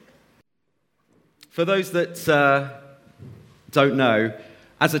For those that don't know,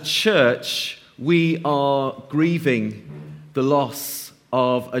 as a church, we are grieving the loss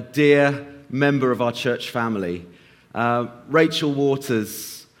of a dear member of our church family. Rachel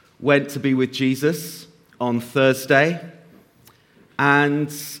Waters went to be with Jesus on Thursday,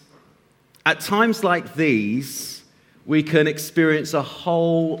 and at times like these, we can experience a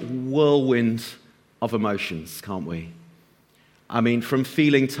whole whirlwind of emotions, can't we? I mean, from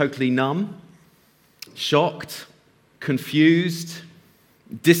feeling totally numb, shocked, confused,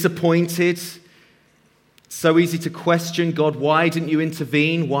 disappointed. So easy to question, God, why didn't you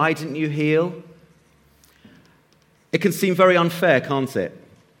intervene? Why didn't you heal? It can seem very unfair, can't it?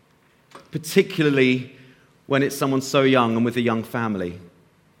 Particularly when it's someone so young and with a young family.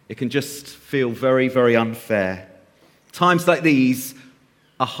 It can just feel very, very unfair. Times like these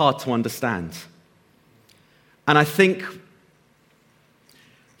are hard to understand. And I think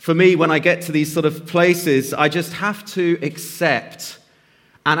for me, when I get to these sort of places, I just have to accept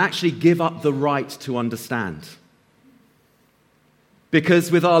and actually give up the right to understand. Because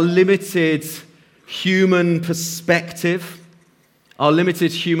with our limited human perspective, our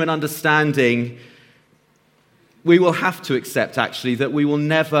limited human understanding, we will have to accept, actually, that we will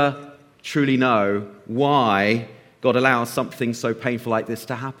never truly know why God allows something so painful like this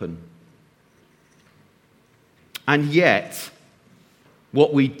to happen. And yet,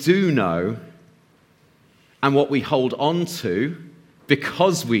 what we do know and what we hold on to,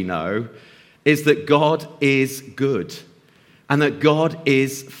 because we know, is that God is good and that God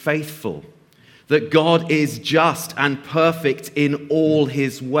is faithful, that God is just and perfect in all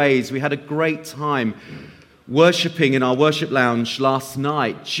his ways. We had a great time worshiping in our worship lounge last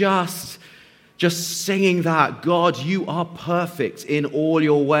night, just singing that, God, you are perfect in all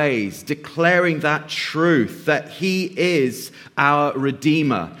your ways, declaring that truth, that he is our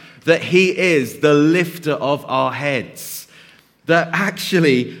Redeemer, that he is the lifter of our heads, that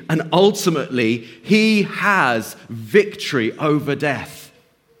actually and ultimately he has victory over death.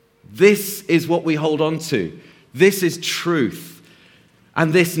 This is what we hold on to. This is truth,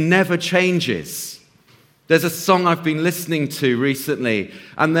 and this never changes. There's a song I've been listening to recently,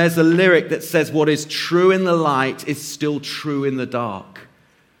 and there's a lyric that says, what is true in the light is still true in the dark.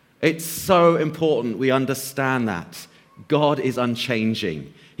 It's so important we understand that. God is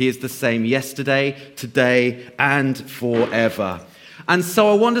unchanging. He is the same yesterday, today, and forever. And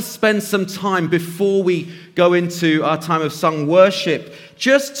so I want to spend some time before we go into our time of sung worship,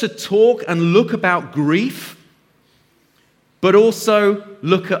 just to talk and look about grief, but also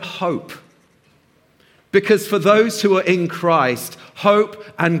look at hope. Because for those who are in Christ, hope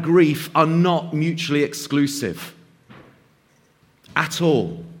and grief are not mutually exclusive at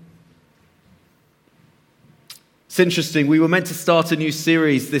all. It's interesting, we were meant to start a new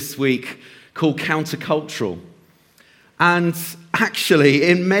series this week called Countercultural. And actually,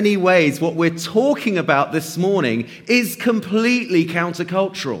 in many ways, what we're talking about this morning is completely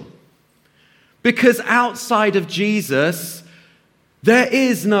countercultural. Because outside of Jesus, there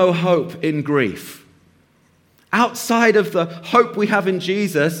is no hope in grief. Outside of the hope we have in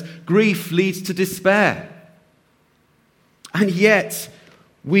Jesus, grief leads to despair. And yet,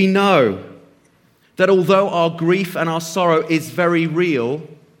 we know that although our grief and our sorrow is very real,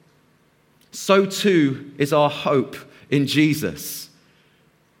 so too is our hope in Jesus.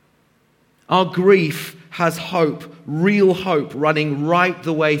 Our grief has hope, real hope, running right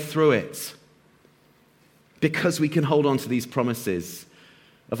the way through it. Because we can hold on to these promises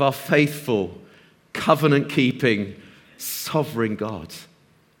of our faithful, covenant-keeping, sovereign God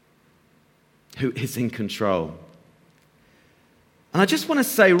who is in control. And I just want to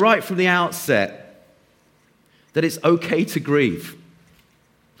say right from the outset that it's okay to grieve.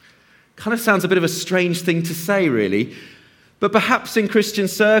 Kind of sounds a bit of a strange thing to say, really, but perhaps in Christian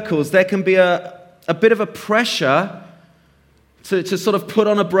circles there can be a bit of a pressure to sort of put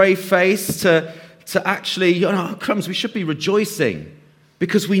on a brave face, to actually, crumbs, we should be rejoicing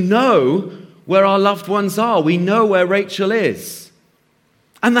because we know where our loved ones are. We know where Rachel is.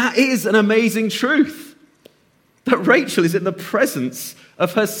 And that is an amazing truth, that Rachel is in the presence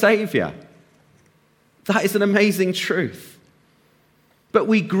of her Savior. That is an amazing truth. But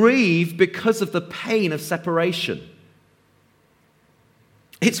we grieve because of the pain of separation.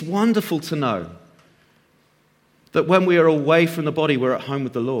 It's wonderful to know that when we are away from the body, we're at home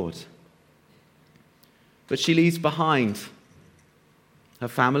with the Lord. But she leaves behind her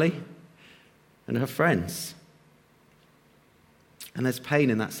family and her friends. And there's pain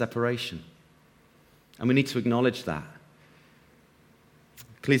in that separation. And we need to acknowledge that.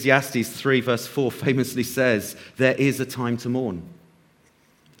 Ecclesiastes 3 verse 4 famously says, there is a time to mourn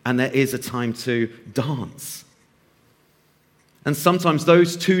and there is a time to dance. And sometimes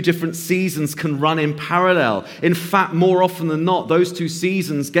those two different seasons can run in parallel. In fact, more often than not, those two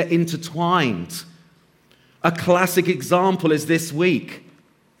seasons get intertwined. A classic example is this week,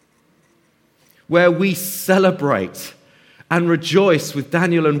 where we celebrate and rejoice with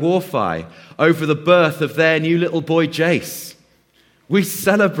Daniel and Warfi over the birth of their new little boy, Jace. We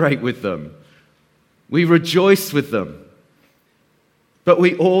celebrate with them. We rejoice with them. But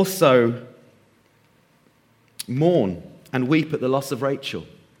we also mourn and weep at the loss of Rachel.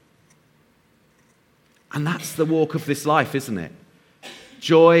 And that's the walk of this life, isn't it?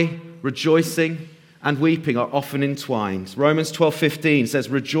 Joy, rejoicing, and weeping are often entwined. Romans 12:15 says,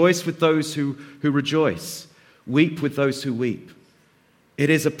 rejoice with those who rejoice. Weep with those who weep. It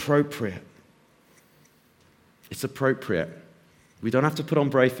is appropriate. It's appropriate. We don't have to put on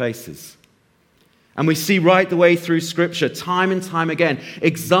brave faces. And we see right the way through Scripture, time and time again,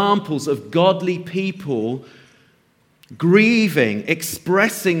 examples of godly people grieving,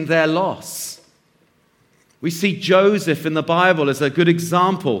 expressing their loss. We see Joseph in the Bible as a good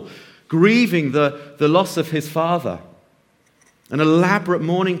example, grieving the loss of his father. An elaborate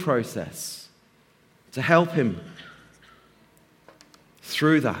mourning process to help him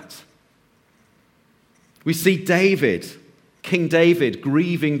through that. We see David, King David,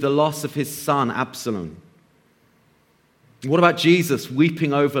 grieving the loss of his son Absalom. What about Jesus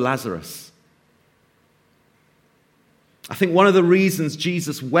weeping over Lazarus? I think one of the reasons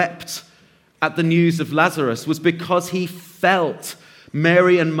Jesus wept at the news of Lazarus was because he felt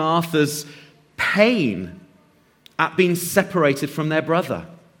Mary and Martha's pain at being separated from their brother.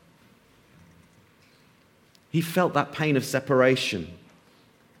 He felt that pain of separation.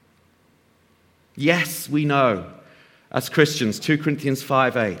 Yes, we know as Christians, 2 Corinthians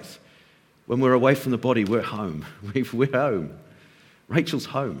 5:8, when we're away from the body, we're home. We're home. Rachel's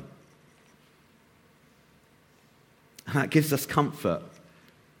home. And that gives us comfort,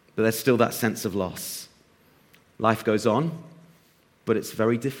 but there's still that sense of loss. Life goes on, but it's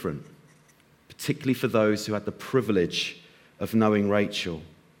very different, particularly for those who had the privilege of knowing Rachel.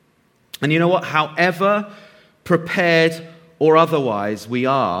 And you know what? However prepared or otherwise we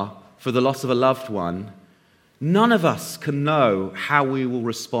are for the loss of a loved one, none of us can know how we will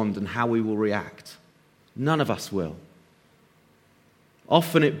respond and how we will react. None of us will.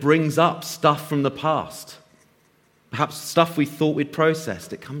 Often it brings up stuff from the past. Perhaps stuff we thought we'd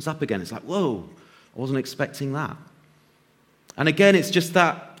processed. It comes up again. It's like, whoa, I wasn't expecting that. And again, it's just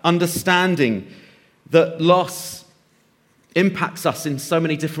that understanding that loss impacts us in so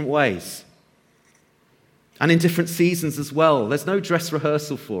many different ways. And in different seasons as well. There's no dress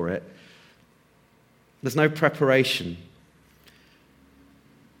rehearsal for it. There's no preparation.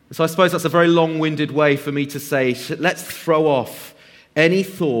 So I suppose that's a very long-winded way for me to say, let's throw off any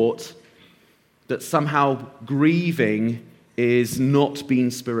thought that somehow grieving is not being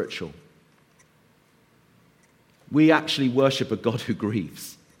spiritual. We actually worship a God who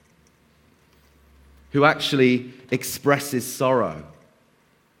grieves, who actually expresses sorrow,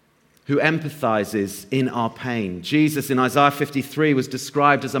 who empathizes in our pain. Jesus in Isaiah 53 was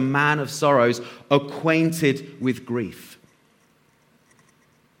described as a man of sorrows, acquainted with grief.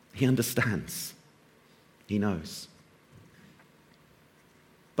 He understands. He knows.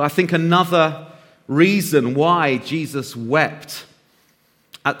 But I think another reason why Jesus wept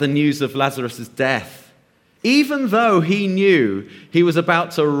at the news of Lazarus' death, even though he knew he was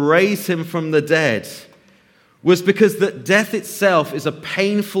about to raise him from the dead, was because that death itself is a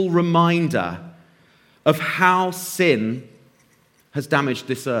painful reminder of how sin has damaged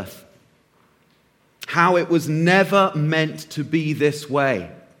this earth. How it was never meant to be this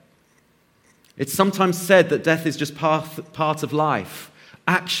way. It's sometimes said that death is just part of life.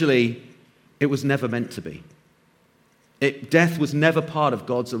 Actually, it was never meant to be. Death was never part of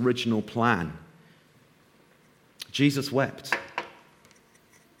God's original plan. Jesus wept.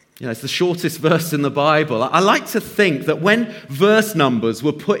 You know, it's the shortest verse in the Bible. I like to think that when verse numbers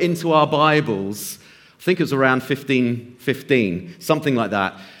were put into our Bibles, I think it was around 1515, something like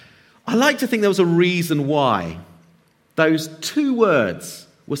that. I like to think there was a reason why those two words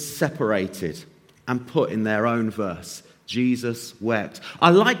were separated and put in their own verse. Jesus wept.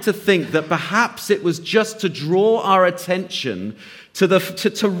 I like to think that perhaps it was just to draw our attention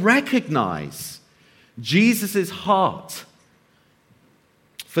to recognize Jesus' heart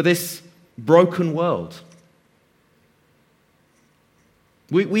for this broken world.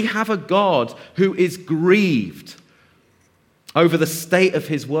 We have a God who is grieved over the state of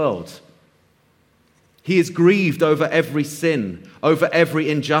his world. He is grieved over every sin, over every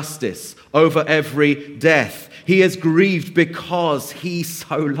injustice, over every death. He is grieved because he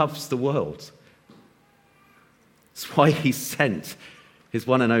so loves the world. That's why he sent his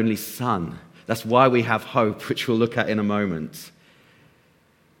one and only Son. That's why we have hope, which we'll look at in a moment.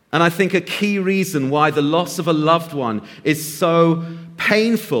 And I think a key reason why the loss of a loved one is so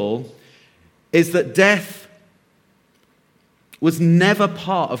painful is that death was never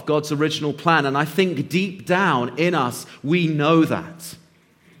part of God's original plan. And I think deep down in us, we know that.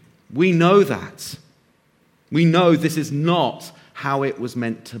 We know that. We know this is not how it was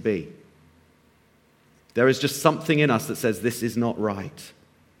meant to be. There is just something in us that says this is not right.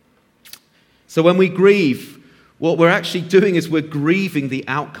 So when we grieve, what we're actually doing is we're grieving the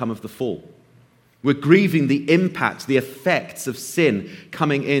outcome of the fall. We're grieving the impact, the effects of sin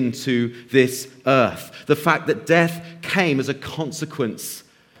coming into this earth. The fact that death came as a consequence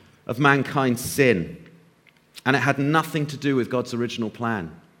of mankind's sin. And it had nothing to do with God's original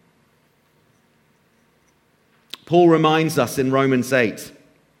plan. Paul reminds us in Romans 8.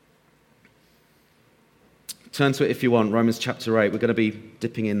 Turn to it if you want, Romans chapter 8. We're going to be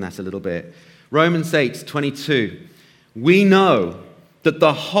dipping in that a little bit. Romans 8:22. We know that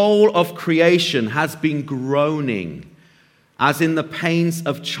the whole of creation has been groaning, as in the pains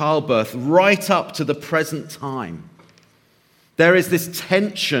of childbirth, right up to the present time. There is this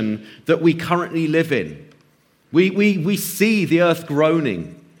tension that we currently live in. We see the earth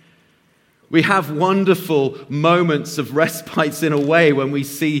groaning. We have wonderful moments of respites in a way when we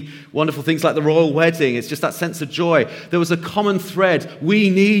see wonderful things like the royal wedding. It's just that sense of joy. There was a common thread. We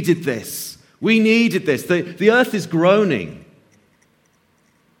needed this. We needed this. The earth is groaning.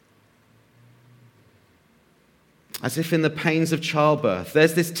 As if in the pains of childbirth.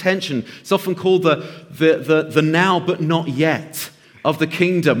 There's this tension. It's often called the now but not yet of the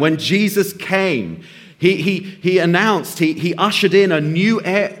kingdom. When Jesus came, he announced, he ushered in a new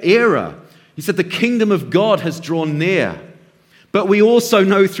era. He said the kingdom of God has drawn near. But we also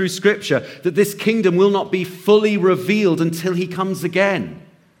know through Scripture that this kingdom will not be fully revealed until he comes again.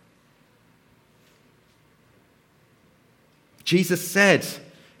 Jesus said,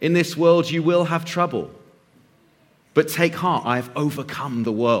 in this world you will have trouble. But take heart, I have overcome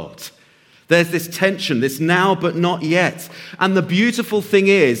the world. There's this tension, this now but not yet. And the beautiful thing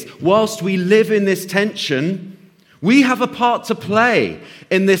is, whilst we live in this tension, we have a part to play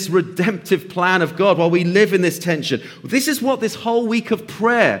in this redemptive plan of God while we live in this tension. This is what this whole week of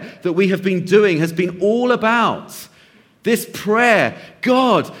prayer that we have been doing has been all about. This prayer,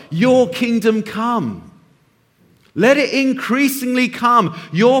 God, your kingdom come. Let it increasingly come.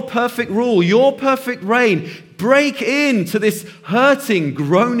 Your perfect rule, your perfect reign. Break into this hurting,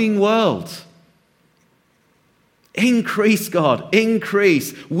 groaning world. Increase, God,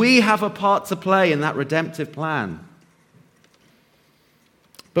 increase. We have a part to play in that redemptive plan.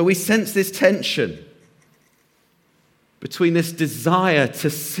 But we sense this tension between this desire to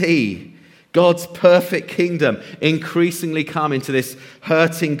see God's perfect kingdom increasingly come into this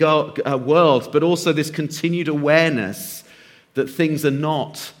hurting world, but also this continued awareness that things are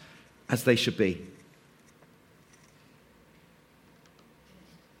not as they should be.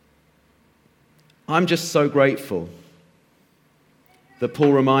 I'm just so grateful that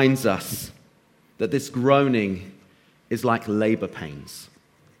Paul reminds us that this groaning is like labor pains.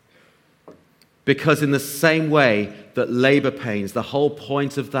 Because in the same way that labor pains, the whole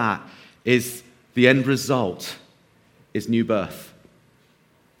point of that is the end result is new birth.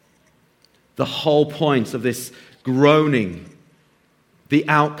 The whole point of this groaning, the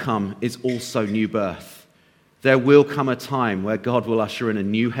outcome is also new birth. There will come a time where God will usher in a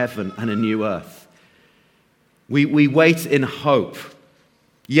new heaven and a new earth. We wait in hope.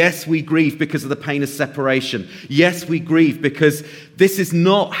 Yes, we grieve because of the pain of separation. Yes, we grieve because this is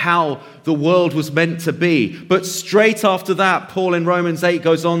not how the world was meant to be. But straight after that, Paul in Romans 8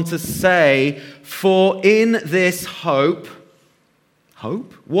 goes on to say, for in this hope,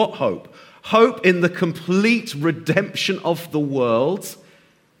 hope? What hope? Hope in the complete redemption of the world.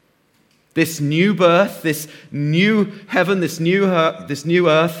 This new birth, this new heaven, this new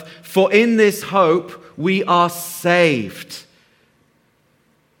earth. For in this hope, we are saved.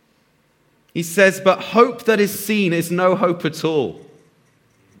 He says, but hope that is seen is no hope at all.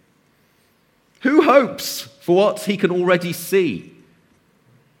 Who hopes for what he can already see?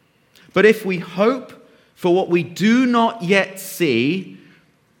 But if we hope for what we do not yet see,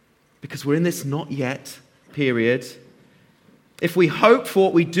 because we're in this not yet period, if we hope for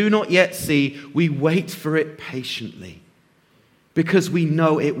what we do not yet see, we wait for it patiently, because we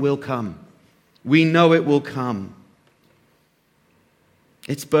know it will come. We know it will come.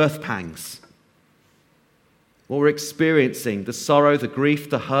 It's birth pangs. what we're experiencing, the sorrow, the grief,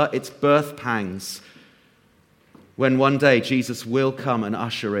 the hurt, its birth pangs, when one day Jesus will come and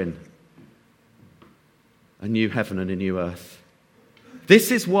usher in a new heaven and a new earth. This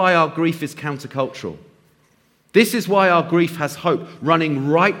is why our grief is countercultural. This is why our grief has hope running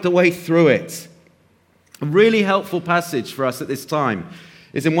right the way through it. A really helpful passage for us at this time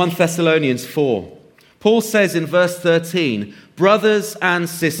is in 1 Thessalonians 4. Paul says in verse 13, "Brothers and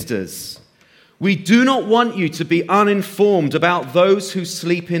sisters, we do not want you to be uninformed about those who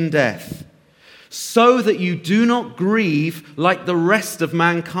sleep in death, so that you do not grieve like the rest of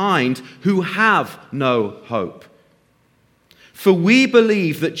mankind who have no hope. For we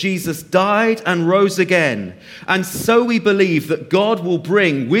believe that Jesus died and rose again, and so we believe that God will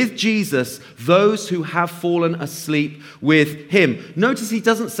bring with Jesus those who have fallen asleep with him." Notice he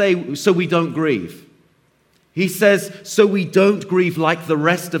doesn't say, so we don't grieve. He says, so we don't grieve like the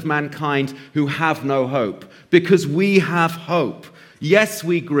rest of mankind who have no hope, because we have hope. Yes,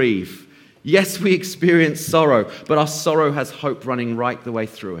 we grieve. Yes, we experience sorrow, but our sorrow has hope running right the way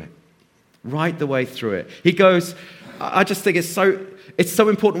through it. Right the way through it. He goes, I just think it's so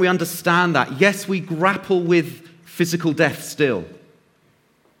important we understand that. Yes, we grapple with physical death still.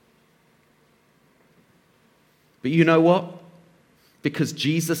 But you know what? Because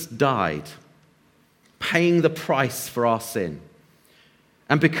Jesus died, paying the price for our sin.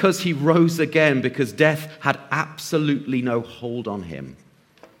 And because he rose again, because death had absolutely no hold on him.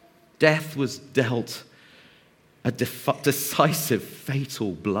 Death was dealt a decisive,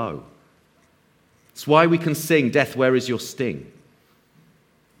 fatal blow. It's why we can sing, "Death, where is your sting?"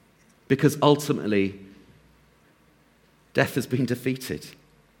 Because ultimately, death has been defeated.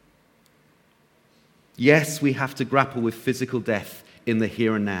 Yes, we have to grapple with physical death in the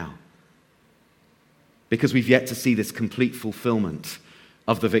here and now, because we've yet to see this complete fulfillment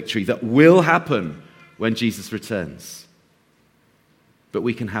of the victory that will happen when Jesus returns. But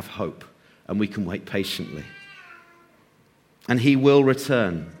we can have hope, and we can wait patiently. And he will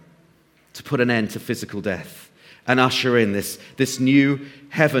return to put an end to physical death and usher in this new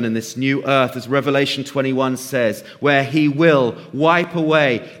heaven and this new earth, as Revelation 21 says, where he will wipe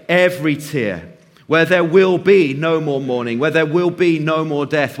away every tear, where there will be no more mourning, where there will be no more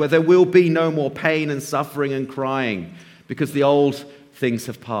death, where there will be no more pain and suffering and crying, because the old things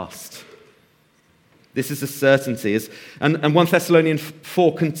have passed. This is a certainty. And 1 Thessalonians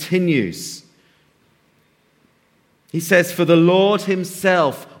 4 continues. He says, "For the Lord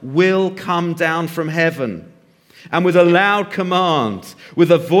himself will come down from heaven, and with a loud command, with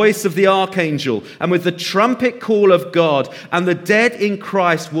the voice of the archangel, and with the trumpet call of God, and the dead in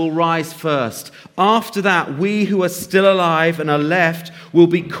Christ will rise first. After that, we who are still alive and are left will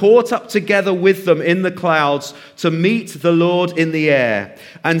be caught up together with them in the clouds to meet the Lord in the air.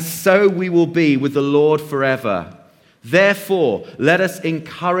 And so we will be with the Lord forever. Therefore, let us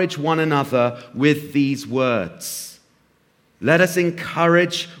encourage one another with these words." Let us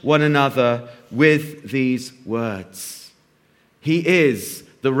encourage one another with these words. He is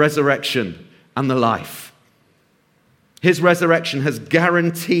the resurrection and the life. His resurrection has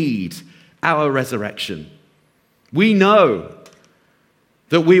guaranteed our resurrection. We know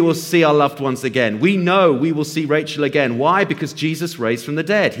that we will see our loved ones again. We know we will see Rachel again. Why? Because Jesus raised from the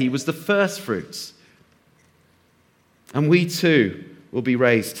dead. He was the first fruits. And we too will be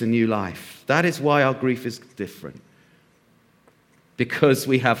raised to new life. That is why our grief is different. Because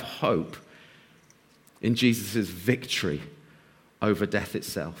we have hope in Jesus' victory over death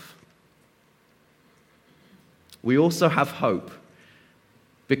itself. We also have hope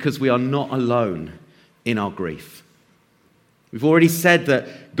because we are not alone in our grief. We've already said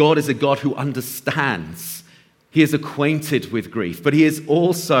that God is a God who understands. He is acquainted with grief, but he is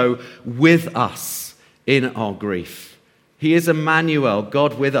also with us in our grief. He is Emmanuel,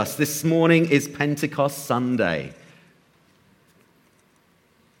 God with us. This morning is Pentecost Sunday.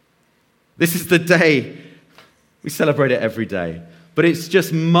 This is the day, we celebrate it every day, but it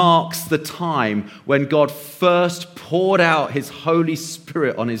just marks the time when God first poured out his Holy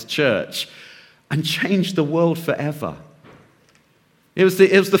Spirit on his church and changed the world forever. It was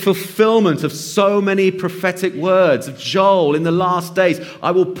the fulfillment of so many prophetic words of Joel in the last days. "I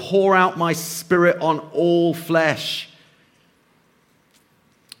will pour out my Spirit on all flesh."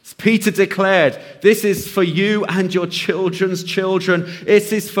 Peter declared, "This is for you and your children's children."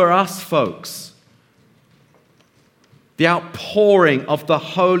 This is for us, folks. The outpouring of the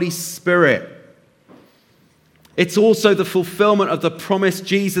Holy Spirit. It's also the fulfillment of the promise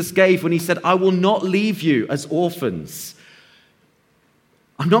Jesus gave when he said, "I will not leave you as orphans."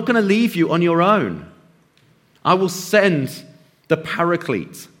 I'm not going to leave you on your own. I will send the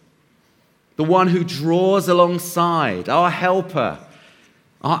Paraclete. the one who draws alongside, our helper,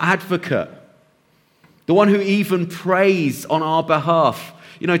 our advocate, the one who even prays on our behalf.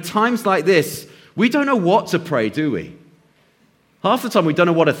 Times like this, we don't know what to pray, do we? Half the time we don't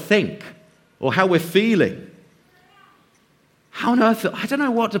know what to think or how we're feeling. How on earth? I don't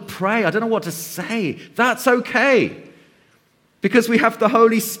know what to pray. I don't know what to say. That's okay. Because we have the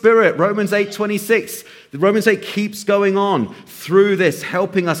Holy Spirit. Romans 8:26. Romans 8 keeps going on through this,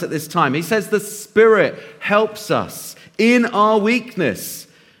 helping us at this time. He says the Spirit helps us in our weakness.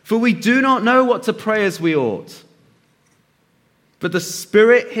 For we do not know what to pray as we ought. But the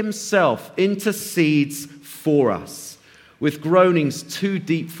Spirit himself intercedes for us with groanings too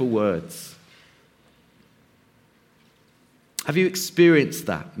deep for words. Have you experienced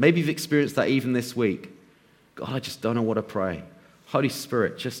that? Maybe you've experienced that even this week. God, I just don't know what to pray. Holy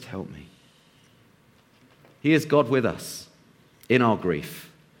Spirit, just help me. He is God with us in our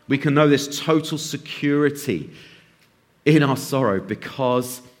grief. We can know this total security in our sorrow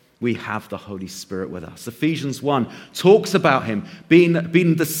because we have the Holy Spirit with us. Ephesians 1 talks about him being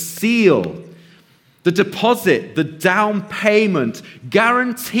the seal, the deposit, the down payment,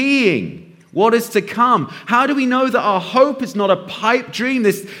 guaranteeing what is to come. How do we know that our hope is not a pipe dream?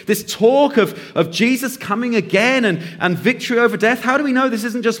 This talk of Jesus coming again and victory over death. How do we know this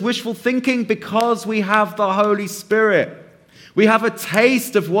isn't just wishful thinking? Because we have the Holy Spirit. We have a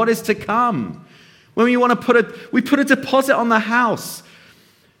taste of what is to come. When we want to put a deposit on the house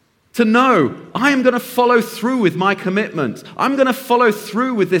to know I am going to follow through with my commitment. I'm going to follow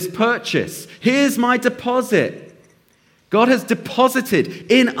through with this purchase. Here's my deposit. God has deposited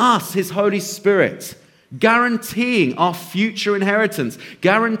in us his Holy Spirit, guaranteeing our future inheritance,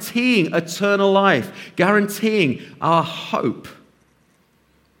 guaranteeing eternal life, guaranteeing our hope.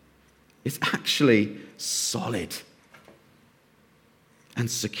 It's actually solid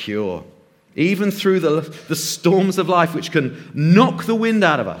and secure. Even through the storms of life which can knock the wind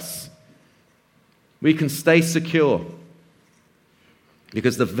out of us, we can stay secure.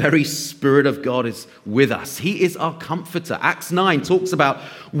 Because the very Spirit of God is with us. He is our comforter. Acts 9 talks about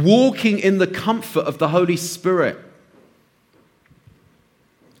walking in the comfort of the Holy Spirit.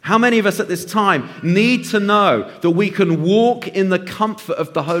 How many of us at this time need to know that we can walk in the comfort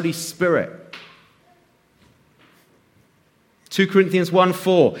of the Holy Spirit? 2 Corinthians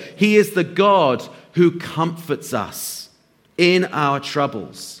 1:4. He is the God who comforts us in our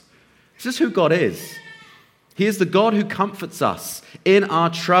troubles. This is who God is. He is the God who comforts us in our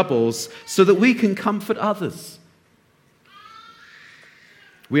troubles so that we can comfort others.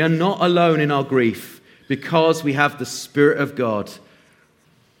 We are not alone in our grief because we have the Spirit of God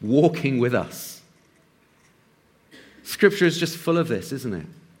walking with us. Scripture is just full of this, isn't it?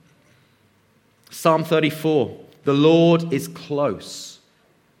 Psalm 34, the Lord is close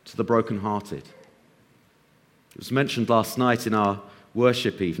to the brokenhearted. It was mentioned last night in our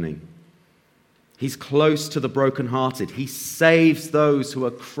worship evening. He's close to the brokenhearted. He saves those who are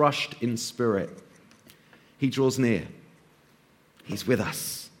crushed in spirit. He draws near. He's with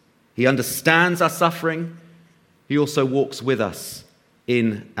us. He understands our suffering. He also walks with us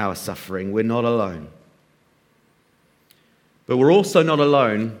in our suffering. We're not alone. But we're also not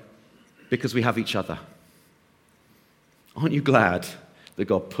alone because we have each other. Aren't you glad that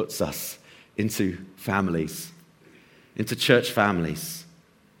God puts us into families, into church families?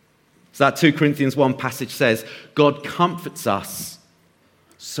 So that 2 Corinthians 1 passage says, God comforts us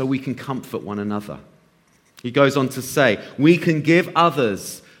so we can comfort one another. He goes on to say, we can give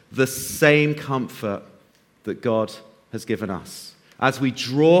others the same comfort that God has given us. As we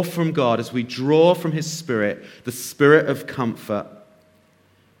draw from God, as we draw from his Spirit, the Spirit of comfort,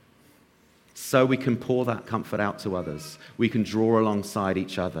 so we can pour that comfort out to others. We can draw alongside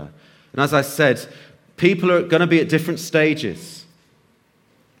each other. And as I said, people are going to be at different stages.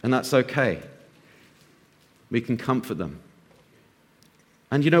 And that's okay. We can comfort them.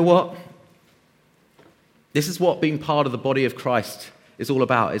 And you know what? This is what being part of the body of Christ is all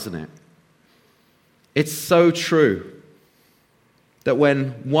about, isn't it? It's so true that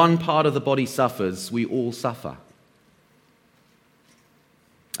when one part of the body suffers, we all suffer.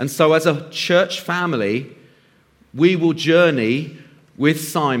 And so as a church family, we will journey with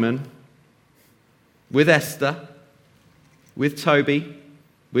Simon, with Esther, with Toby,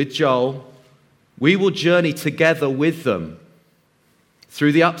 with Joel. We will journey together with them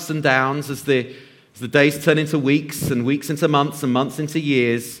through the ups and downs as the days turn into weeks and weeks into months and months into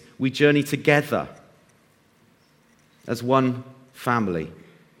years. We journey together as one family.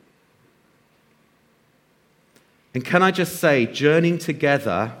 And can I just say, journeying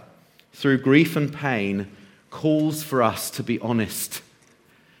together through grief and pain calls for us to be honest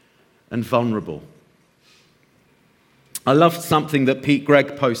and vulnerable. I loved something that Pete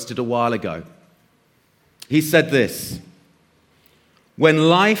Gregg posted a while ago. He said this: when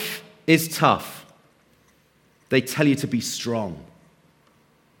life is tough, they tell you to be strong.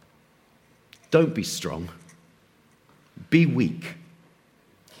 Don't be strong. Be weak.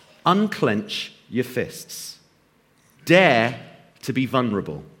 Unclench your fists. Dare to be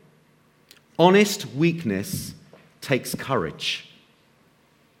vulnerable. Honest weakness takes courage,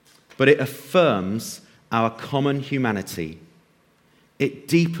 but it affirms our common humanity. It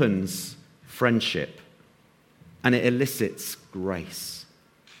deepens friendship, and it elicits grace.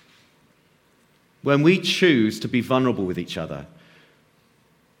 When we choose to be vulnerable with each other,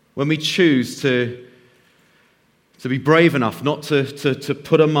 when we choose to be brave enough not to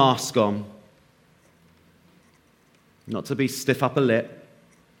put a mask on, not to be stiff upper lip,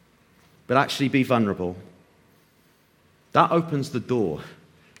 but actually be vulnerable, that opens the door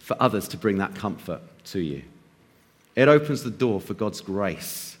for others to bring that comfort to you. It opens the door for God's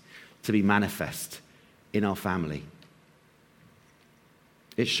grace to be manifest in our family.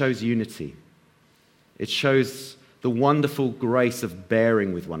 It shows unity. It shows the wonderful grace of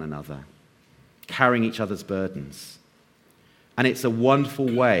bearing with one another, carrying each other's burdens. And it's a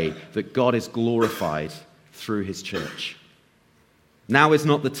wonderful way that God is glorified through his church. Now is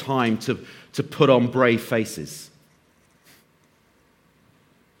not the time to put on brave faces.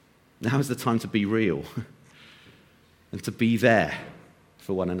 Now is the time to be real and to be there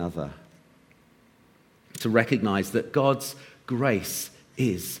for one another. To recognize that God's grace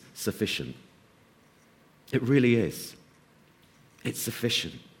is sufficient. It really is. It's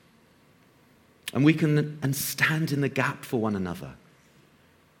sufficient. And we can stand in the gap for one another.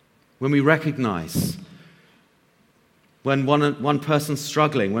 When we recognize when one person's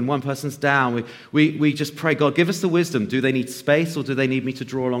struggling, when one person's down, we just pray, God, give us the wisdom. Do they need space or do they need me to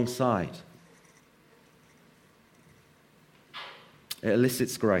draw alongside? It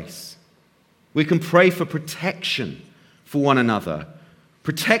elicits grace. We can pray for protection for one another.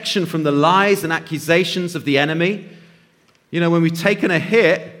 Protection from the lies and accusations of the enemy. You know, when we've taken a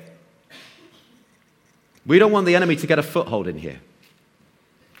hit, we don't want the enemy to get a foothold in here.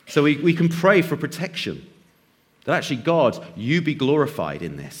 So we can pray for protection. That actually, God, you be glorified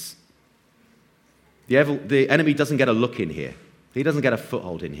in this. The enemy doesn't get a look in here. He doesn't get a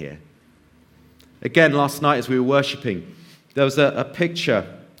foothold in here. Again, last night as we were worshiping, there was a picture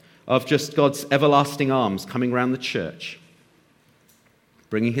of just God's everlasting arms coming around the church,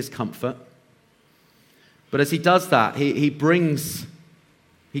 bringing his comfort. But as he does that, he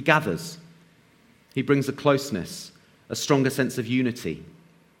gathers. He brings a closeness, a stronger sense of unity.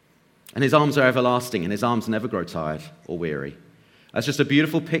 And his arms are everlasting, and his arms never grow tired or weary. That's just a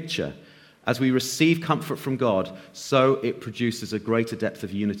beautiful picture. As we receive comfort from God, so it produces a greater depth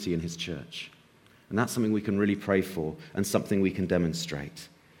of unity in his church. And that's something we can really pray for and something we can demonstrate.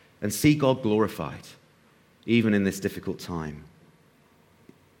 And see God glorified, even in this difficult time.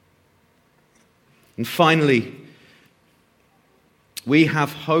 And finally, we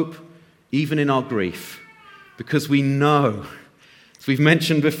have hope even in our grief, because we know, as we've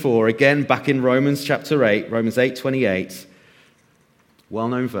mentioned before, again back in Romans chapter 8, Romans 8:28,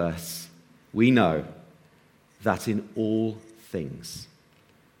 well-known verse, we know that in all things,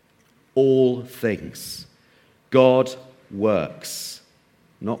 God works,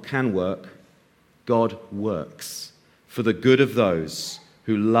 not can work, God works for the good of those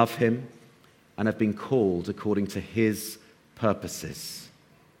who love him and have been called according to his purposes.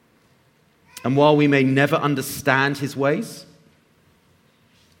 And while we may never understand his ways,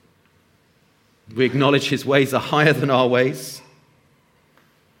 we acknowledge his ways are higher than our ways,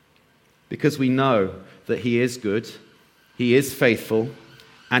 because we know that he is good, he is faithful,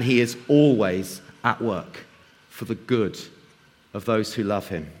 and he is always at work for the good of those who love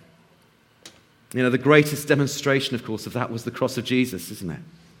him. You know, the greatest demonstration, of course, of that was the cross of Jesus, isn't it?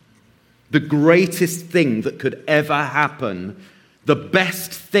 The greatest thing that could ever happen, the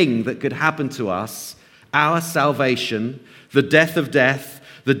best thing that could happen to us, our salvation, the death of death,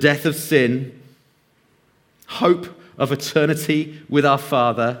 the death of sin, hope of eternity with our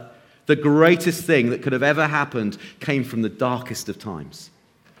Father, the greatest thing that could have ever happened came from the darkest of times.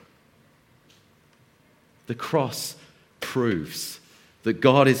 The cross proves that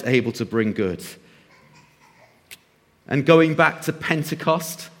God is able to bring good. And going back to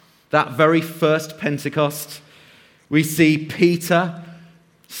Pentecost, that very first Pentecost, we see Peter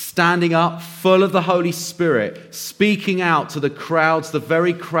standing up full of the Holy Spirit, speaking out to the crowds, the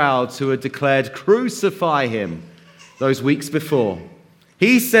very crowds who had declared, "Crucify him," those weeks before.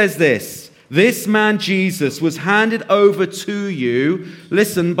 He says this, This man Jesus was handed over to you,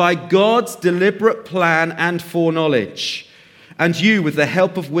 listen, by God's deliberate plan and foreknowledge. And you, with the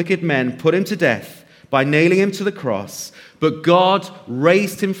help of wicked men, put him to death by nailing him to the cross. But God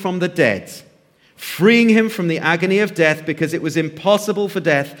raised him from the dead, freeing him from the agony of death, because it was impossible for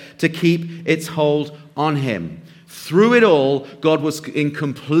death to keep its hold on him. Through it all, God was in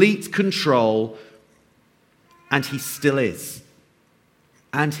complete control, and he still is.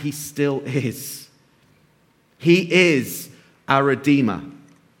 And he still is. He is our Redeemer.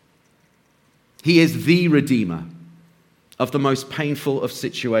 He is the Redeemer of the most painful of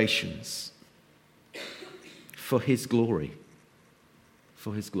situations. For his glory.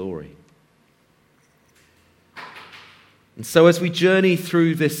 For his glory. And so as we journey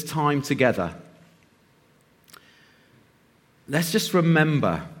through this time together, let's just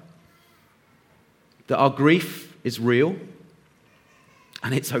remember that our grief is real.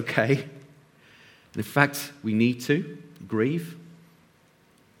 And it's okay. And in fact, we need to grieve.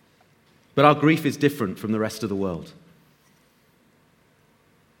 But our grief is different from the rest of the world.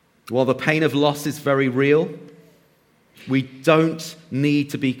 While the pain of loss is very real, we don't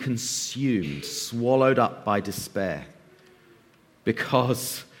need to be consumed, swallowed up by despair,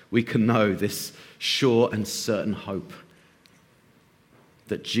 because we can know this sure and certain hope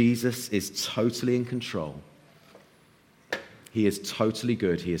that Jesus is totally in control. He is totally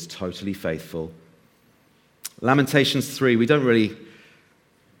good. He is totally faithful. Lamentations 3. We don't really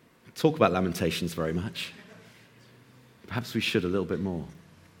talk about Lamentations very much. Perhaps we should a little bit more.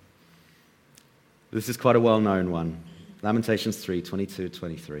 This is quite a well-known one. Lamentations 3,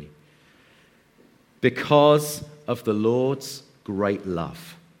 22-23. Because of the Lord's great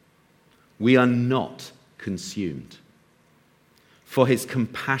love, we are not consumed, for his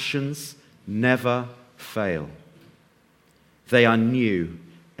compassions never fail. They are new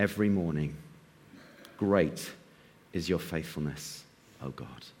every morning. Great is your faithfulness, O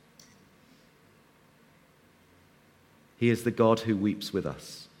God. He is the God who weeps with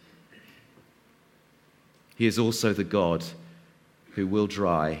us. He is also the God who will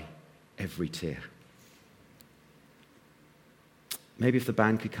dry every tear. Maybe if the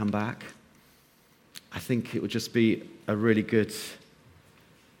band could come back, I think it would just be a really good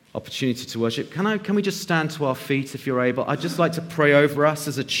opportunity to worship. Can we just stand to our feet if you're able? I'd just like to pray over us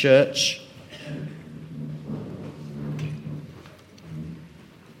as a church.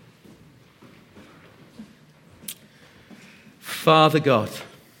 Father God,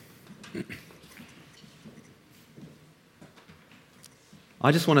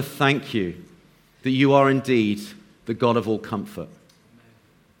 I just want to thank you that you are indeed the God of all comfort.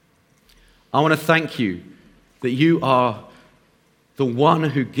 I want to thank you that you are the one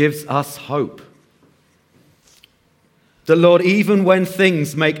who gives us hope. That, Lord, even when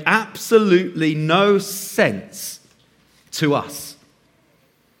things make absolutely no sense to us,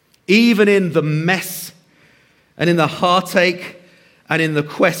 even in the mess and in the heartache and in the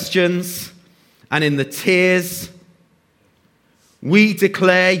questions and in the tears, we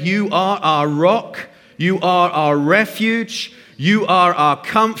declare you are our rock, you are our refuge, you are our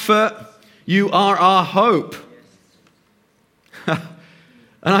comfort, you are our hope.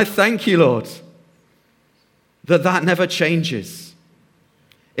 And I thank you, Lord, that never changes.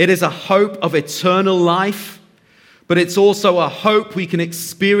 It is a hope of eternal life, but it's also a hope we can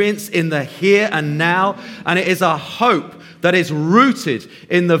experience in the here and now, and it is a hope that is rooted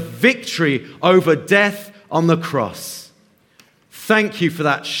in the victory over death on the cross. Thank you for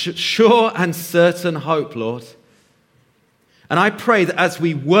that sure and certain hope, Lord. And I pray that as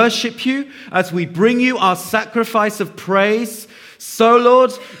we worship you, as we bring you our sacrifice of praise, so,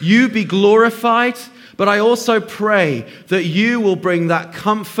 Lord, you be glorified, but I also pray that you will bring that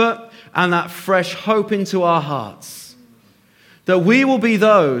comfort and that fresh hope into our hearts. That we will be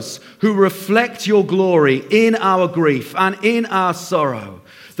those who reflect your glory in our grief and in our sorrow.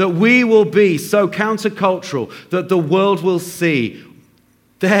 That we will be so countercultural that the world will see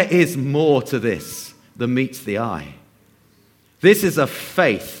there is more to this than meets the eye. This is a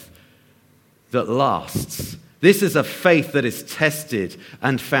faith that lasts. This is a faith that is tested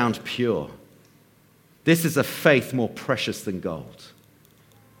and found pure. This is a faith more precious than gold.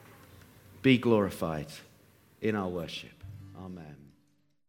 Be glorified in our worship. Amen.